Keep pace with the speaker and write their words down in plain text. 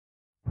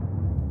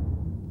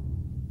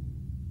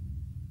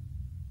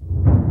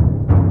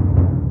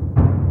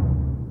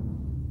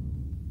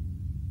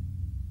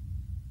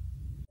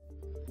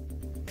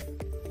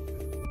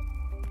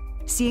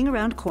Seeing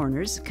around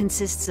corners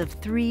consists of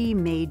three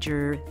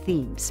major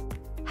themes.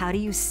 How do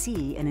you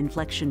see an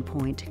inflection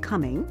point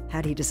coming?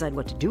 How do you decide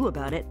what to do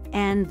about it?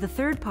 And the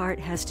third part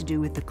has to do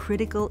with the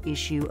critical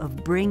issue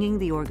of bringing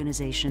the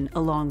organization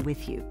along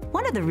with you.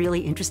 One of the really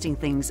interesting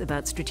things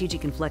about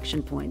strategic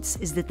inflection points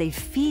is that they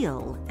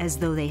feel as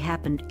though they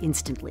happened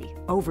instantly,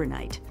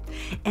 overnight.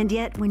 And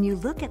yet, when you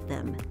look at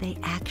them, they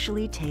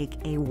actually take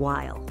a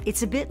while.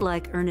 It's a bit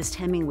like Ernest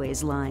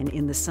Hemingway's line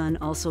in The Sun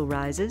Also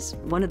Rises.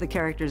 One of the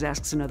characters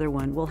asks another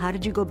one, well, how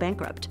did you go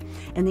bankrupt?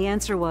 And the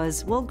answer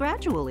was, well,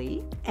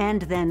 gradually,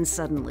 and then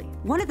suddenly.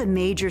 One of the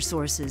major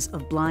sources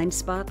of blind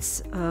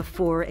spots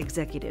for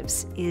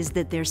executives is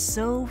that they're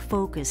so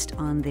focused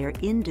on their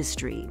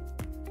industry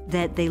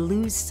that they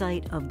lose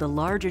sight of the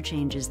larger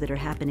changes that are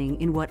happening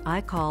in what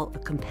I call a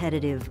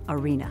competitive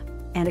arena.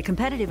 And a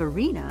competitive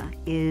arena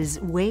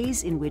is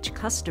ways in which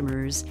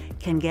customers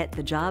can get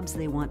the jobs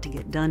they want to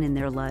get done in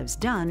their lives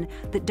done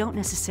that don't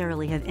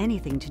necessarily have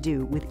anything to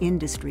do with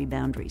industry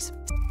boundaries.